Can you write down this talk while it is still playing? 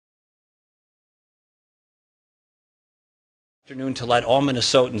Afternoon to let all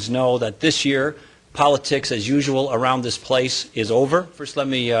Minnesotans know that this year politics as usual around this place is over. First, let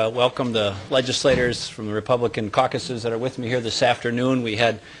me welcome the legislators from the Republican caucuses that are with me here this afternoon. We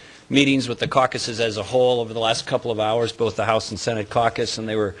had meetings with the caucuses as a whole over the last couple of hours, both the House and Senate caucus, and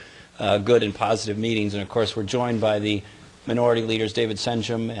they were good and positive meetings. And of course, we're joined by the minority leaders David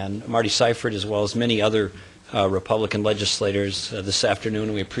Senjum and Marty Seifert, as well as many other Republican legislators this afternoon,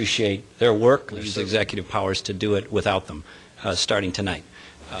 and we appreciate their work. We use executive powers to do it without them. Starting tonight.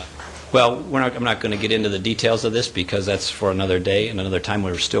 I'm not going to get into the details of this because that's for another day and another time.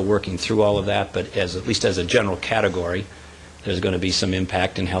 We're still working through all of that, but at least as a general category, there's going to be some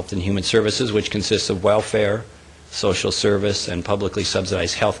impact in health and human services, which consists of welfare, social service, and publicly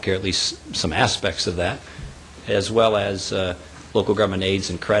subsidized health care, at least some aspects of that, as well as local government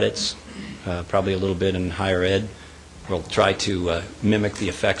aids and credits, probably a little bit in higher ed. We'll try to mimic the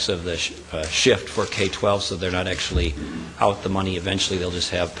effects of the shift for K-12 so they're not actually out the money eventually. They'll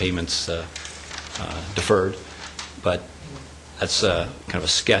just have payments deferred. But that's kind of a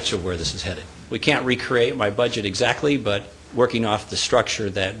sketch of where this is headed. We can't recreate my budget exactly, but working off the structure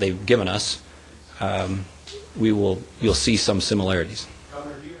that they've given us, you'll see some similarities.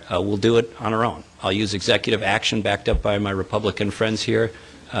 We'll do it on our own. I'll use executive action backed up by my Republican friends here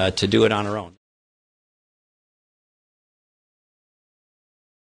to do it on our own.